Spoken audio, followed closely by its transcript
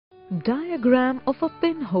Diagram of a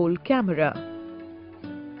pinhole camera.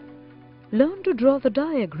 Learn to draw the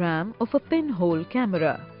diagram of a pinhole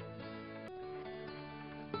camera.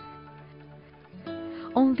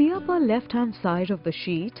 On the upper left-hand side of the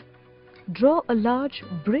sheet, draw a large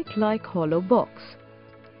brick-like hollow box.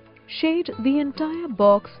 Shade the entire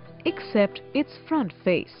box except its front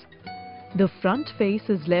face. The front face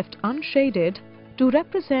is left unshaded to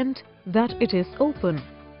represent that it is open.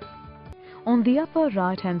 On the upper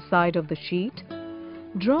right-hand side of the sheet,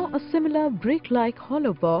 draw a similar brick-like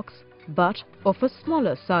hollow box but of a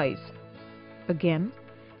smaller size. Again,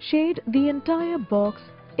 shade the entire box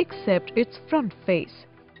except its front face.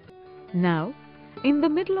 Now, in the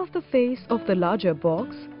middle of the face of the larger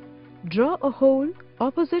box, draw a hole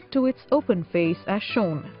opposite to its open face as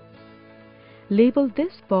shown. Label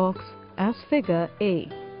this box as figure A.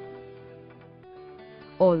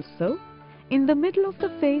 Also, in the middle of the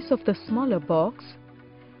face of the smaller box,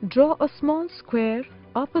 draw a small square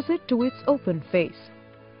opposite to its open face.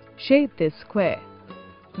 Shade this square.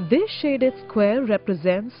 This shaded square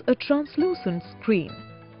represents a translucent screen.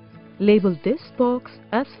 Label this box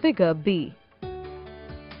as figure B.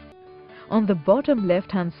 On the bottom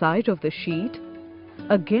left-hand side of the sheet,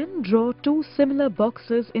 again draw two similar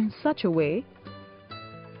boxes in such a way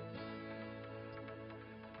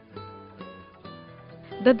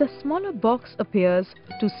that the smaller box appears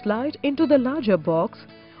to slide into the larger box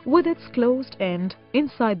with its closed end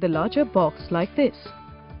inside the larger box like this.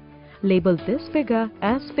 Label this figure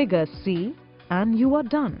as figure C and you are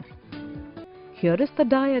done. Here is the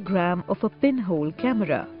diagram of a pinhole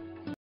camera.